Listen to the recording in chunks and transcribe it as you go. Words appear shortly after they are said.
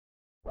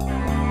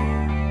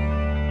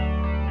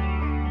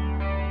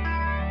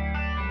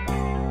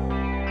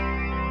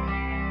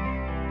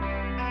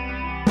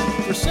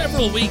For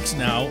several weeks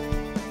now,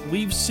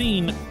 we've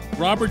seen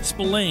Robert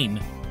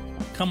Spillane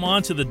come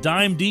onto the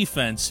dime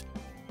defense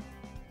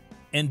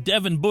and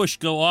Devin Bush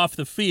go off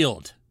the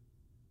field.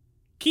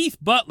 Keith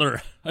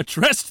Butler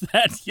addressed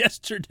that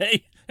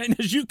yesterday, and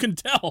as you can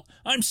tell,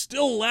 I'm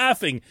still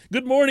laughing.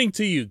 Good morning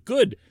to you.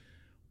 Good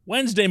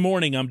Wednesday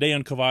morning. I'm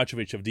Dejan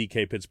Kovacevic of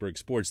DK Pittsburgh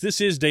Sports. This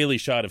is Daily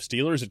Shot of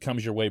Steelers. It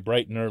comes your way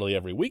bright and early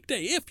every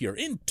weekday if you're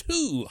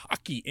into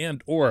hockey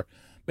and or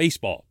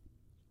baseball.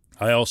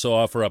 I also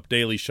offer up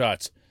daily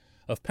shots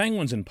of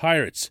Penguins and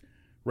Pirates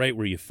right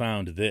where you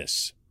found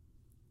this.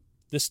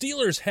 The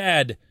Steelers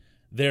had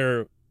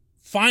their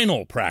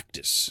final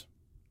practice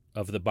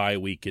of the bye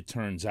week, it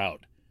turns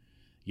out,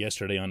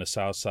 yesterday on the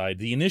South Side.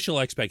 The initial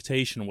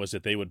expectation was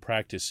that they would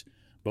practice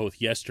both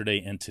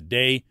yesterday and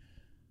today.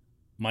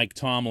 Mike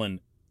Tomlin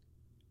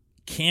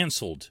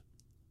canceled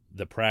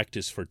the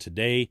practice for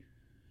today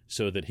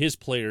so that his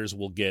players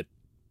will get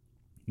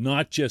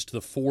not just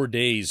the 4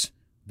 days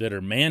that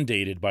are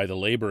mandated by the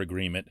labor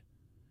agreement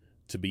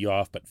to be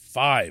off, but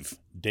 5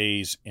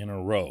 days in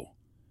a row.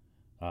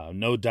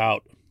 No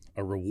doubt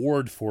a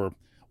reward for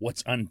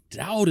what's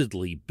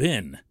undoubtedly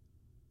been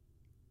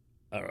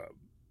an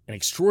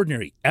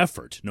extraordinary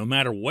effort, no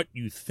matter what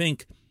you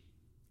think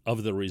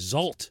of the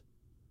result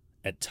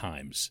at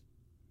times.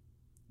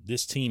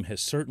 This team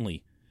has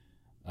certainly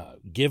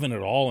given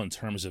it all in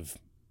terms of,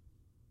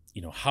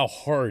 how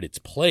hard it's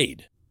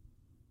played.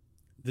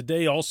 The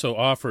day also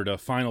offered a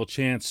final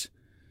chance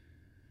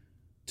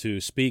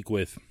to speak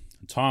with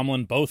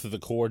Tomlin, both of the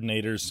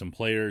coordinators, some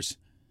players,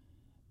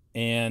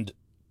 and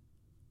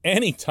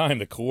anytime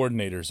the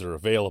coordinators are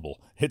available,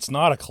 it's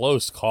not a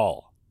close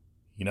call,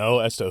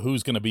 as to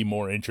who's going to be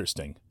more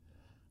interesting.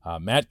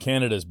 Matt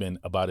Canada's been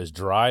about as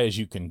dry as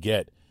you can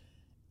get,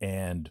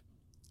 and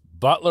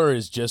Butler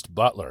is just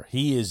Butler.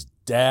 He is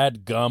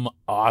dadgum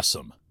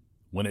awesome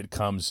when it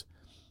comes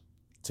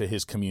to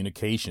his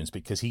communications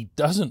because he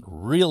doesn't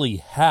really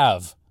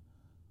have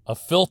a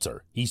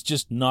filter. He's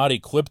just not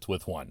equipped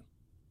with one.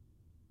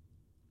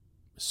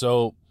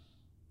 So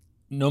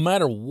no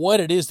matter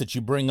what it is that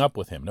you bring up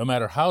with him, no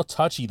matter how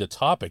touchy the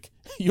topic,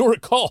 you'll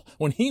recall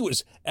when he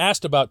was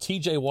asked about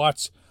TJ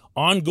Watt's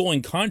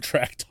ongoing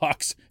contract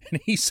talks,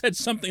 and he said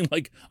something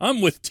like,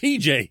 "I'm with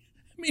TJ."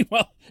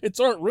 Meanwhile,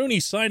 it's Art Rooney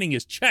signing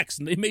his checks,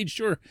 and they made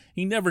sure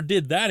he never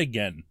did that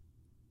again.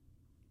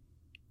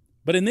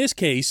 But in this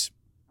case,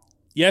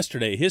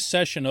 yesterday, his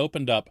session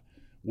opened up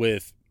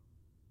with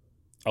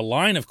a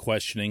line of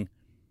questioning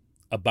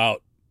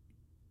about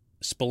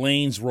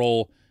Spillane's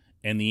role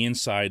and the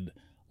inside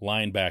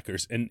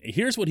linebackers. And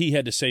here's what he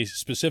had to say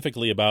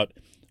specifically about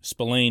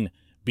Spillane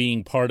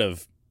being part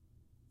of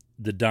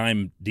the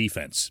dime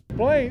defense.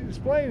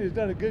 Spillane has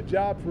done a good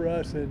job for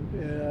us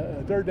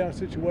in third down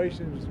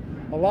situations.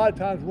 A lot of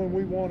times when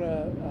we want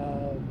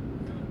to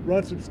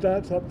run some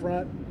stunts up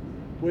front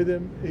with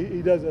him,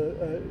 he does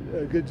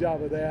a good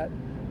job of that.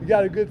 We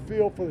got a good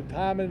feel for the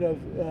timing of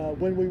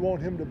when we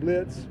want him to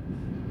blitz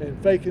and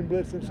faking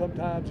blitzing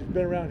sometimes. He's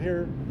been around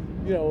here,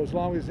 as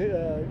long as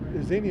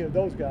any of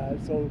those guys,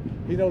 so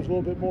he knows a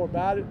little bit more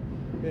about it.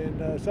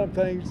 And some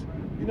things,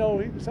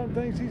 some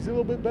things he's a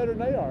little bit better than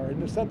they are,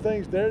 and some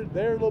things they're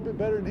a little bit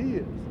better than he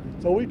is.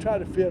 So we try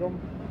to fit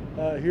them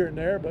here and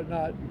there, but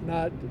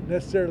not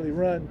necessarily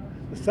run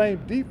the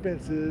same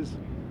defenses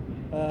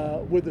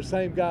with the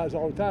same guys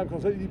all the time.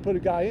 Because you put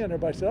a guy in,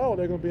 everybody says, "Oh,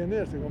 they're going to be in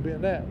this, they're going to be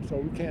in that." So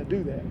we can't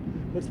do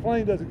that. But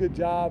Spillane does a good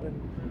job and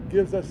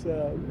gives us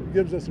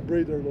a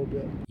breather a little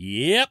bit.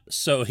 Yep,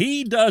 so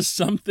he does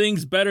some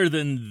things better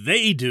than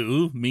they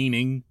do,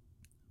 meaning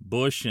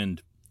Bush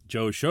and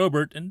Joe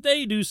Schobert, and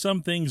they do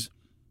some things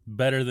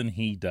better than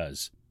he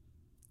does.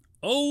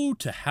 Oh,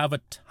 to have a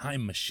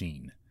time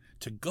machine,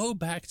 to go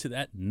back to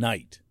that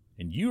night,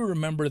 and you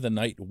remember the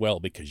night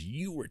well because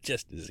you were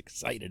just as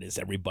excited as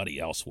everybody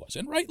else was,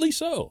 and rightly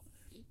so.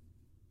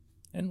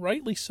 And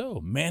rightly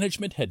so.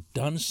 Management had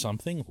done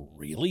something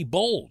really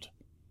bold.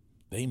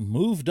 They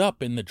moved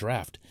up in the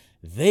draft.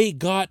 They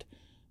got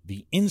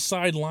the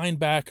inside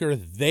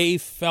linebacker they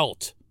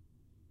felt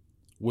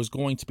was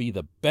going to be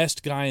the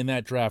best guy in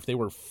that draft. They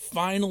were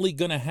finally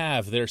going to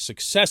have their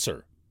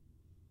successor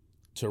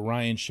to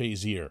Ryan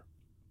Shazier.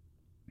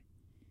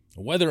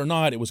 Whether or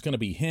not it was going to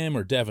be him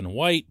or Devin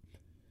White,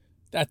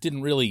 that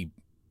didn't really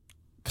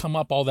come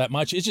up all that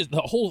much. It's just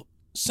the whole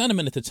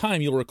sentiment at the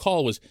time, you'll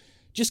recall, was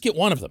just get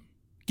one of them.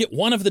 Get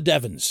one of the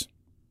Devins.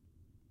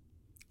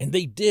 And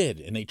they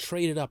did, and they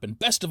traded up. And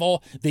best of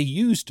all, they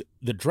used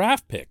the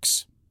draft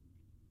picks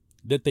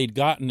that they'd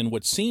gotten in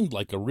what seemed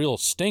like a real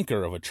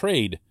stinker of a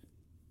trade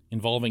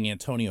involving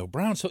Antonio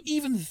Brown. So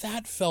even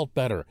that felt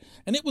better.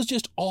 And it was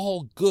just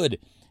all good.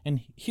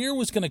 And here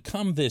was going to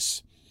come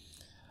this,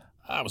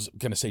 I was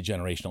going to say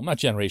generational. Not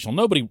generational.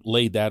 Nobody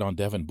laid that on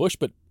Devin Bush,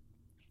 but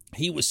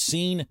he was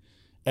seen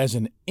as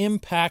an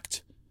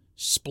impact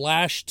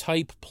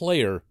splash-type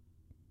player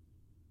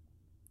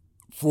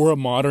for a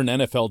modern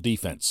NFL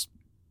defense,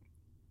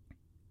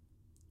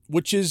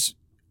 which is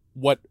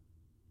what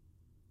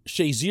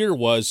Shazier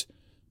was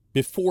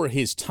before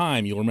his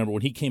time, you'll remember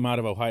when he came out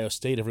of Ohio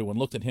State, everyone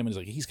looked at him and was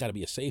like, he's got to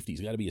be a safety.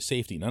 He's got to be a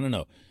safety.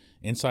 No.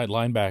 Inside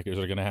linebackers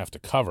are going to have to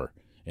cover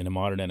in a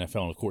modern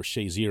NFL. And, of course,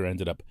 Shazier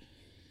ended up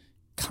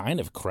kind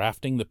of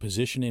crafting the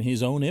position in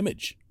his own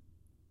image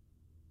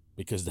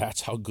because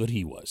that's how good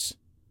he was.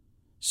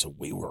 So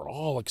we were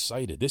all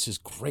excited. This is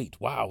great.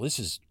 This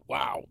is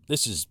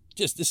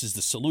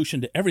the solution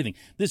to everything.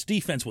 This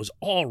defense was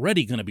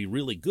already going to be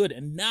really good,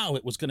 and now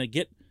it was going to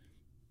get,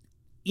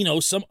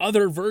 some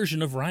other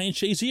version of Ryan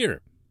Shazier.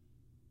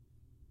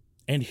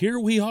 And here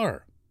we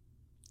are,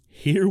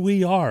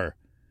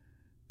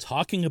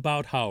 talking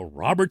about how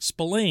Robert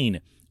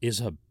Spillane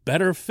is a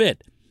better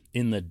fit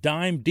in the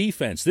dime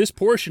defense. This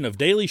portion of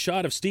Daily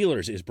Shot of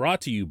Steelers is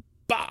brought to you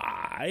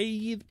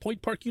by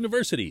Point Park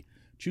University.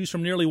 Choose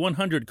from nearly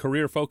 100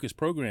 career-focused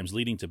programs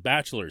leading to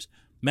bachelor's,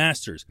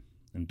 master's,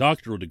 and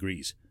doctoral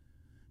degrees.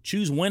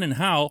 Choose when and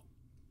how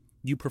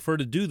you prefer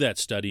to do that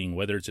studying,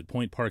 whether it's at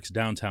Point Park's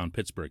downtown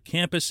Pittsburgh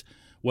campus,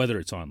 whether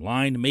it's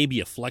online, maybe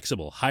a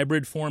flexible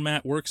hybrid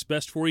format works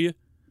best for you.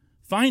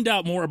 Find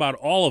out more about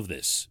all of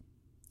this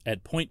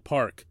at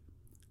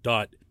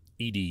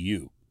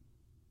pointpark.edu.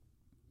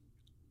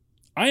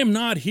 I am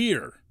not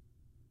here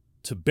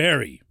to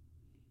bury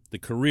the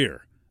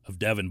career of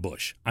Devin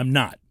Bush. I'm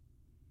not.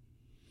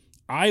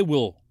 I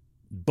will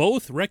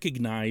both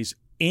recognize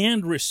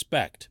and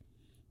respect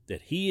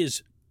that he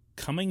is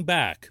coming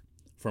back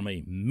from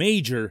a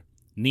major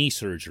knee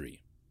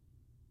surgery.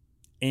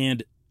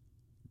 And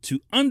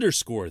to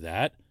underscore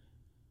that,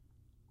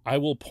 I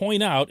will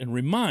point out and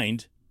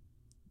remind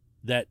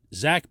that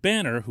Zach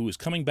Banner, who is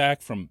coming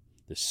back from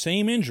the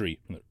same injury,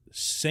 from the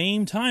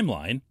same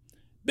timeline,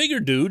 bigger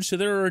dude, so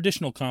there are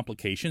additional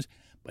complications,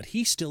 but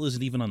he still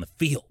isn't even on the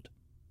field.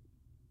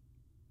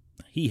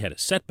 He had a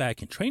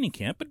setback in training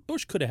camp, but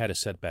Bush could have had a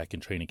setback in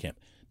training camp.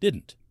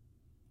 Didn't.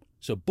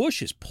 So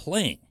Bush is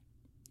playing.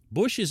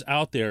 Bush is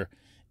out there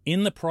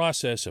in the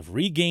process of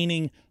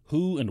regaining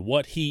who and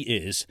what he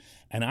is.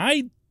 And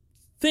I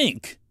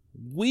think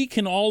we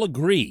can all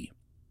agree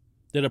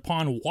that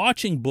upon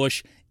watching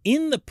Bush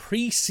in the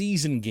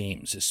preseason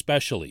games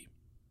especially,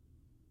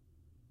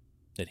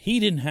 that he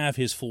didn't have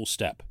his full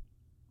step.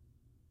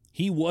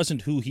 He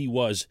wasn't who he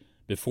was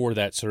before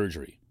that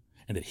surgery,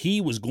 and that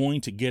he was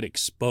going to get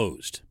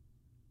exposed.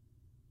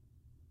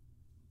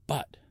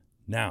 But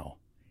now,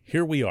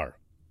 here we are,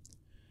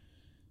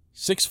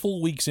 6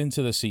 full weeks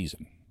into the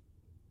season.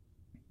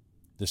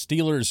 The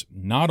Steelers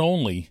not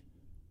only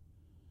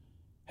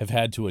have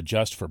had to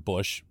adjust for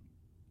Bush,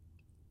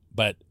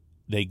 but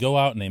they go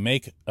out and they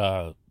make,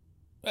 I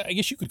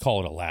guess you could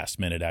call it a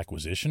last-minute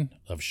acquisition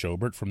of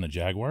Schobert from the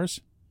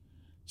Jaguars,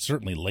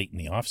 certainly late in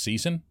the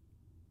offseason.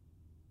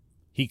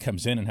 He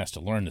comes in and has to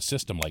learn the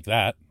system like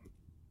that.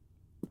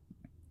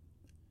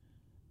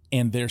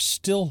 And they're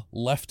still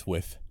left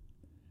with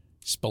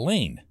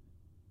Spillane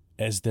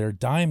as their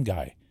dime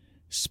guy.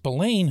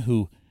 Spillane,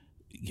 who,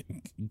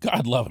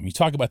 God love him. You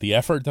talk about the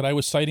effort that I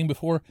was citing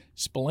before.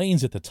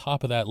 Spillane's at the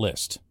top of that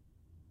list.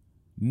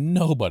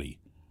 Nobody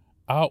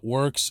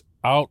outworks,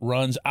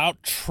 outruns,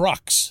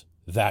 outtrucks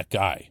that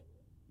guy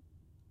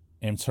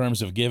in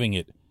terms of giving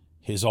it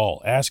his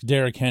all. Ask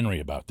Derrick Henry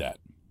about that.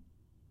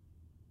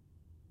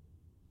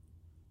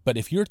 But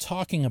if you're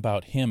talking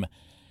about him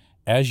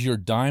as your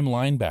dime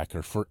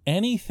linebacker for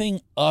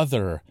anything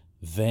other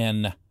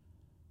than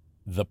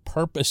the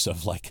purpose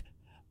of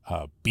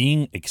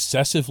being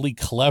excessively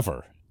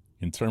clever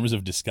in terms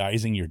of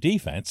disguising your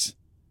defense,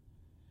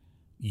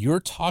 you're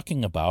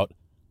talking about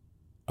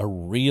a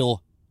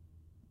real,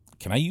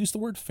 can I use the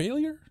word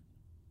failure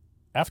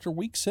after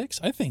week 6?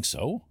 I think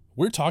so.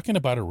 We're talking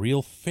about a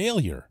real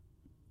failure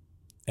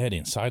at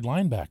inside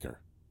linebacker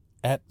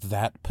at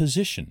that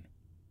position.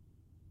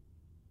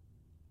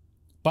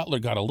 Butler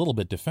got a little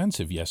bit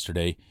defensive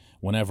yesterday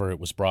whenever it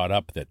was brought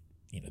up that,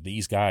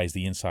 these guys,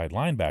 the inside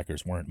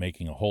linebackers, weren't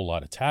making a whole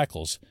lot of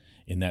tackles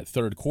in that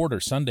third quarter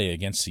Sunday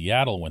against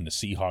Seattle when the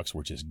Seahawks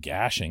were just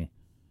gashing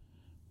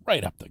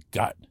right up the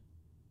gut.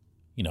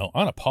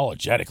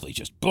 Unapologetically,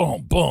 just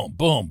boom, boom,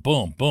 boom,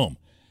 boom, boom.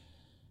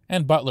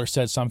 And Butler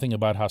said something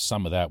about how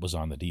some of that was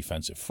on the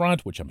defensive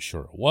front, which I'm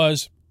sure it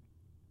was.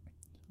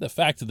 The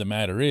fact of the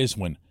matter is,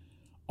 when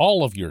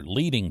all of your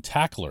leading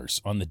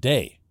tacklers on the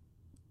day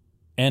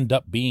end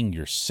up being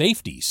your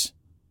safeties,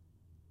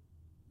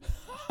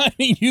 I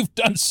mean, you've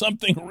done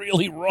something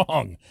really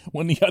wrong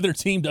when the other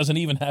team doesn't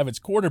even have its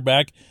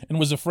quarterback and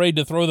was afraid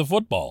to throw the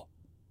football.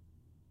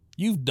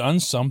 You've done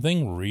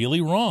something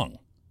really wrong.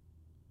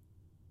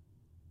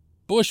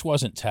 Bush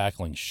wasn't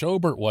tackling.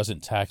 Schobert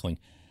wasn't tackling.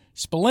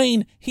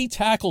 Spillane, he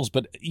tackles,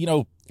 but,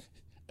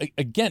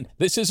 again,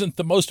 this isn't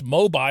the most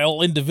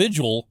mobile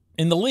individual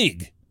in the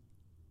league.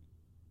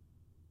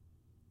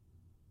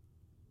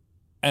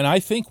 And I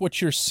think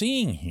what you're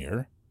seeing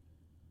here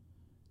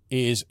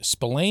is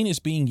Spillane is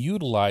being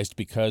utilized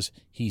because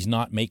he's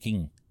not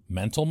making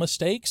mental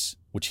mistakes,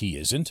 which he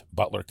isn't.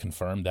 Butler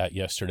confirmed that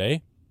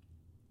yesterday.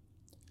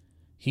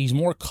 He's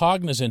more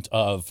cognizant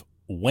of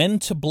when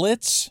to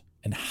blitz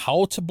and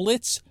how to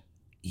blitz,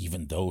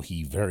 even though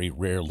he very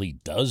rarely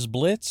does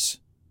blitz.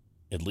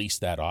 at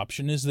least that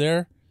option is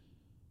there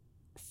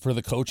for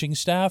the coaching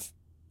staff.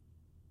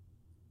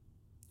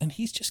 And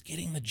he's just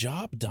getting the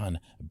job done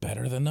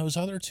better than those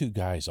other two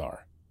guys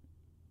are.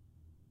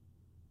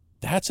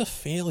 That's a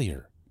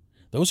failure.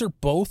 Those are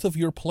both of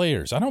your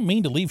players. I don't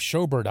mean to leave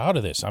Schobert out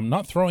of this. I'm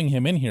not throwing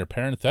him in here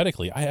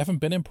parenthetically. I haven't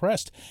been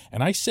impressed.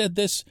 And I said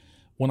this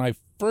when I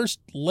first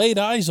laid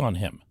eyes on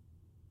him.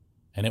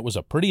 And it was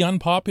a pretty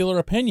unpopular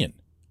opinion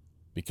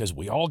because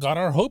we all got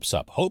our hopes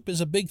up. Hope is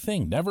a big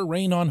thing. Never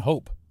rain on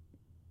hope.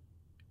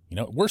 You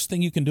know, worst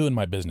thing you can do in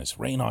my business,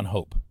 rain on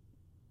hope.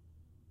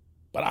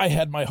 But I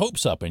had my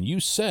hopes up, and you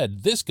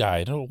said, this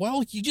guy,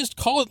 well, you just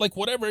call it like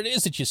whatever it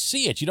is that you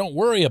see it. You don't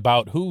worry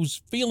about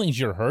whose feelings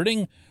you're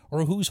hurting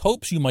or whose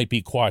hopes you might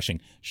be quashing.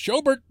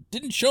 Schobert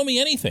didn't show me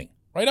anything.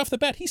 Right off the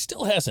bat, he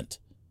still hasn't.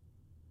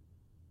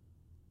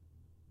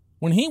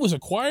 When he was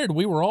acquired,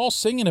 we were all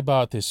singing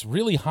about this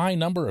really high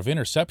number of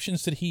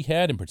interceptions that he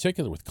had, in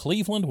particular with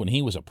Cleveland when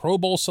he was a Pro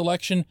Bowl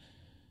selection.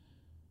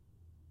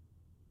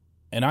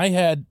 And I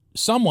had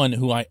someone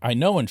who I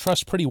know and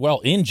trust pretty well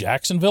in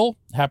Jacksonville,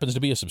 happens to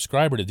be a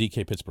subscriber to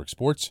DK Pittsburgh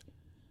Sports,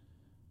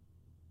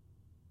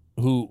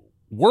 who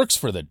works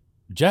for the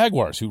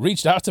Jaguars, who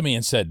reached out to me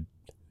and said,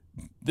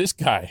 this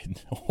guy,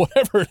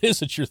 whatever it is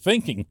that you're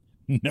thinking,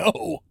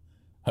 no.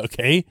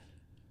 Okay?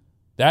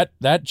 That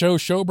Joe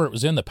Schobert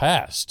was in the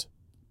past.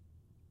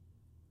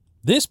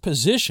 This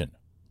position,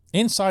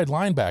 inside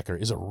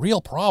linebacker, is a real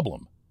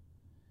problem.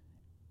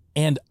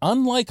 And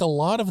unlike a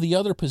lot of the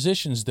other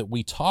positions that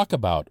we talk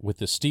about with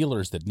the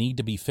Steelers that need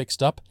to be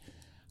fixed up,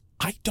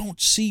 I don't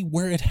see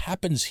where it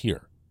happens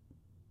here.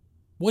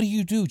 What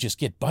do? Just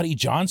get Buddy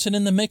Johnson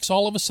in the mix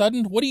all of a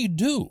sudden? What do you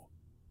do?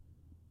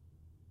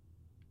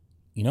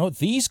 You know,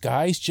 these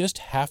guys just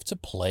have to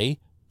play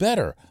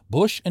better.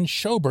 Bush and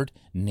Schobert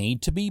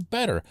need to be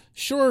better.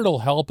 Sure, it'll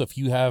help if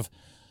you have,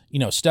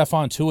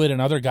 Stephon Tuitt and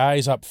other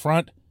guys up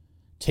front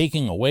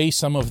taking away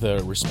some of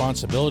the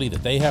responsibility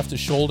that they have to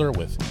shoulder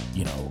with,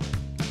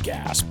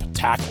 gasp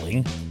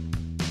tackling.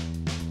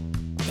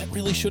 That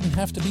really shouldn't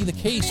have to be the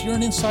case. You're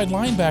an inside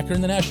linebacker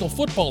in the National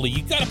Football League.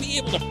 You got to be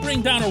able to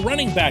bring down a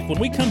running back. When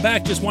we come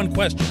back, just one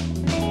question.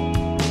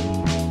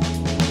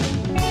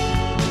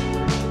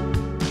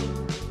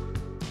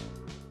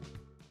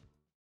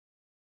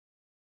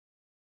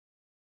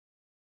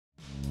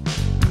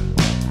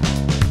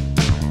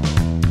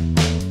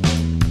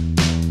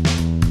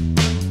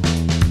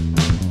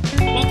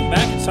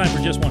 Time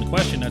for just one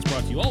question. That's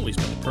brought to you always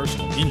by the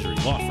personal injury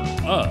law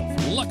firm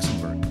of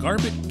Luxembourg,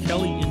 Garbett,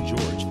 Kelly, and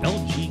George,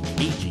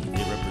 LGKG.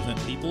 They represent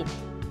people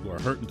who are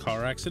hurt in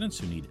car accidents,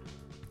 who need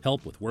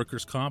help with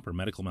workers' comp or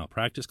medical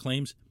malpractice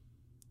claims.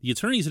 The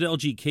attorneys at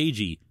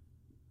LGKG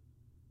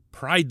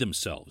pride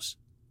themselves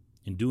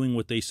in doing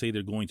what they say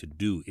they're going to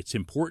do. It's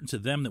important to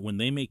them that when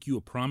they make you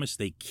a promise,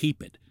 they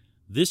keep it.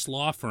 This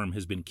law firm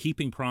has been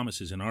keeping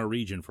promises in our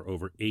region for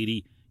over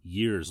 80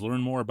 years.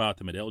 Learn more about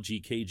them at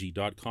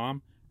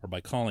lgkg.com. or by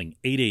calling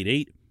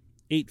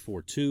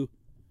 888-842-5454.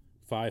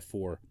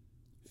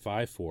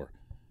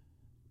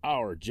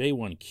 Our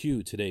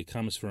J1Q today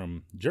comes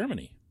from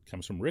Germany,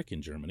 comes from Rick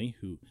in Germany,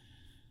 who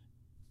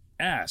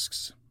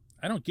asks,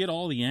 I don't get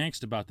all the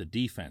angst about the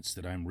defense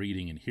that I'm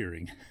reading and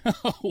hearing.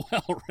 Oh,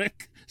 well,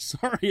 Rick,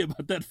 sorry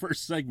about that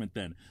first segment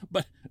then.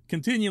 But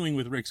continuing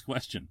with Rick's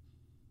question,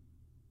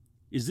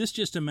 is this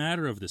just a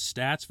matter of the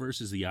stats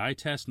versus the eye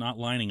test not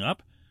lining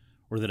up?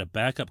 Or that a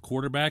backup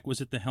quarterback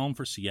was at the helm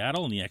for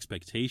Seattle and the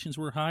expectations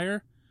were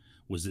higher?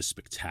 Was this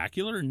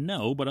spectacular?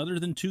 No, but other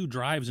than 2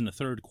 drives in the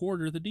third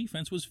quarter, the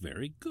defense was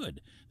very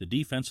good. The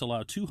defense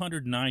allowed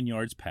 209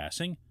 yards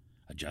passing,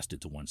 adjusted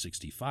to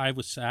 165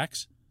 with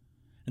sacks.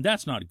 And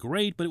that's not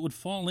great, but it would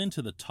fall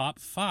into the top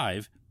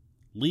 5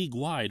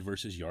 league-wide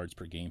versus yards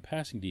per game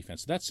passing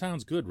defense. That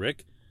sounds good,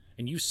 Rick.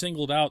 And you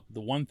singled out the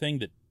one thing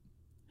that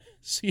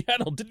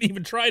Seattle didn't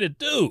even try to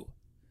do.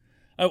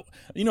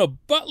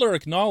 Butler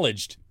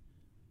acknowledged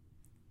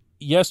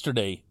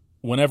yesterday,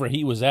 whenever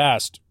he was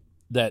asked,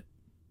 that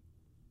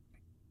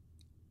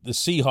the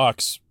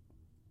Seahawks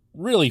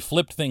really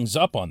flipped things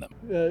up on them.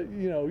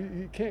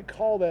 You can't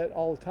call that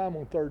all the time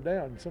on third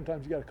down.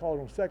 Sometimes you got to call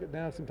it on second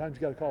down. Sometimes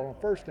you got to call it on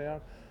first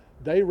down.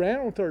 They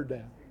ran on third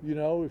down.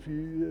 If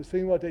you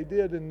seen what they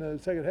did in the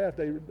second half,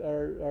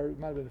 or it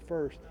might have been the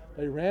first.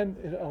 They ran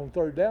on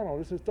third down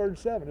on us. It's 3rd and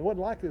 7. It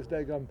wasn't like this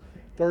daggum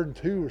 3rd and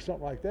 2 or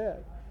something like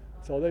that.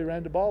 So they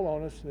ran the ball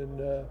on us,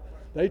 and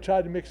they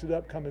tried to mix it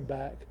up coming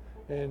back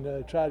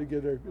and try to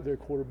give their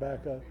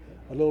quarterback a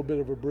little bit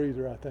of a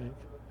breather, I think.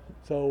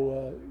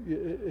 So,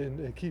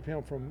 and keep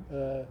him from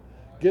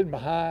getting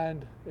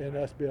behind and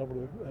us be able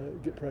to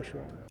get pressure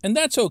on him. And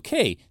that's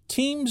okay.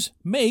 Teams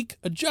make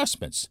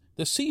adjustments.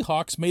 The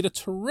Seahawks made a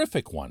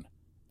terrific one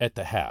at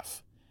the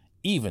half.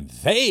 Even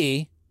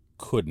they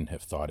couldn't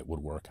have thought it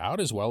would work out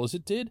as well as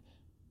it did,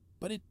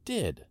 but it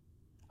did.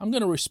 I'm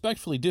going to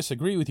respectfully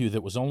disagree with you that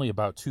it was only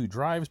about 2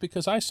 drives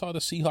because I saw the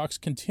Seahawks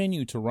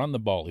continue to run the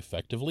ball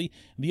effectively.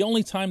 The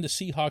only time the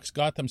Seahawks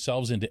got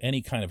themselves into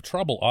any kind of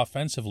trouble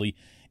offensively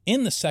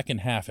in the second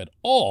half at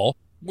all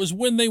was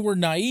when they were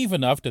naive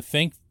enough to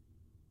think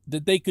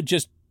that they could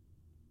just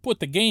put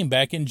the game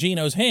back in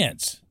Geno's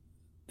hands.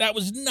 That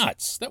was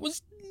nuts. That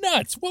was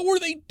nuts. What were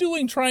they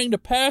doing trying to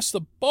pass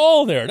the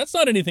ball there? That's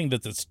not anything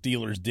that the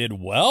Steelers did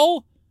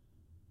well.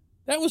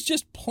 That was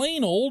just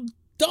plain old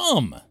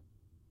dumb.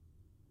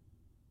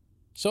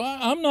 So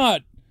I'm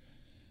not...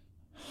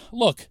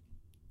 Look,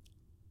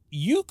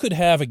 you could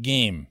have a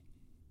game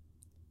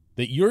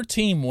that your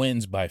team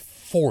wins by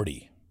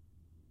 40,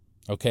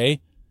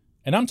 okay?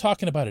 And I'm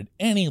talking about at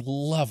any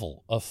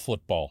level of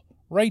football,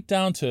 right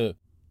down to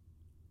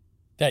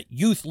that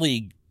youth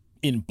league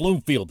in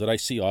Bloomfield that I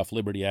see off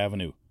Liberty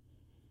Avenue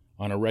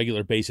on a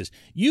regular basis.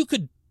 You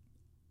could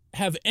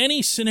have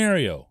any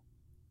scenario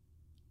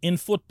in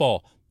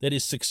football that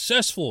is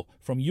successful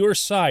from your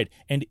side,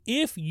 and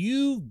if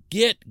you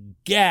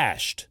get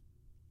gashed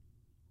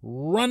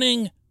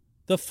running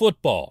the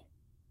football,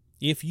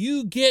 if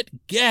you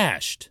get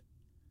gashed,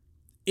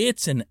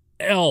 it's an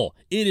L.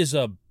 It is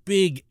a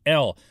big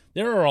L.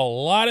 There are a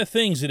lot of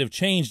things that have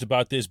changed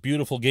about this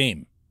beautiful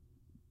game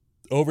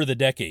over the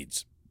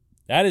decades.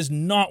 That is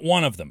not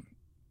one of them.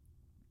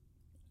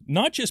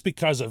 Not just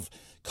because of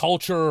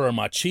culture or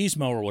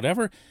machismo or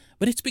whatever,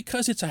 but it's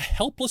because it's a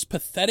helpless,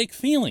 pathetic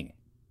feeling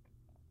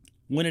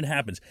when it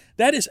happens.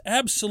 That is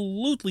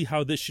absolutely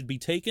how this should be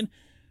taken,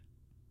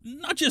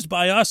 not just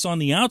by us on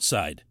the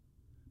outside,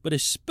 but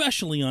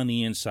especially on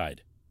the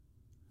inside.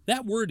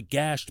 That word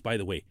gashed, by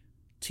the way,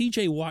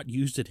 T.J. Watt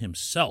used it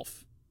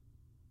himself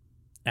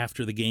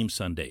after the game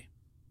Sunday.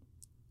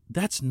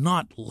 That's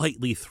not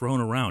lightly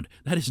thrown around.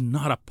 That is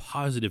not a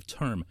positive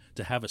term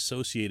to have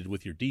associated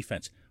with your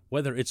defense,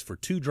 whether it's for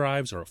 2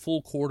 drives or a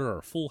full quarter or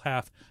a full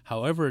half,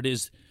 however it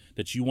is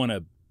that you want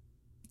to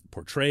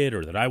portray it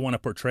or that I want to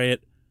portray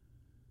it.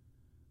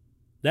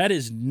 That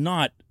is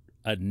not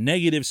a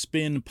negative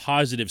spin,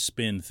 positive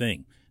spin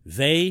thing.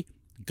 They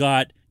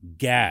got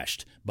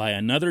gashed by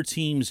another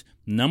team's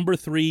number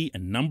 3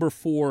 and number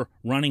 4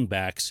 running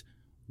backs,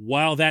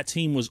 while that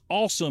team was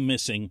also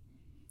missing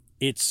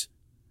its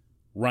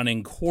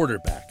running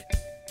quarterback.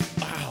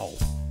 Wow.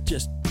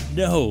 Just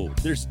no.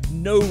 There's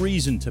no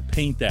reason to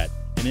paint that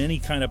in any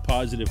kind of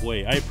positive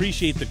way. I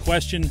appreciate the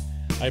question.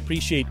 I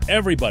appreciate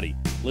everybody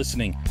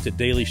listening to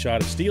Daily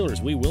Shot of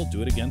Steelers. We will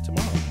do it again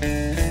tomorrow.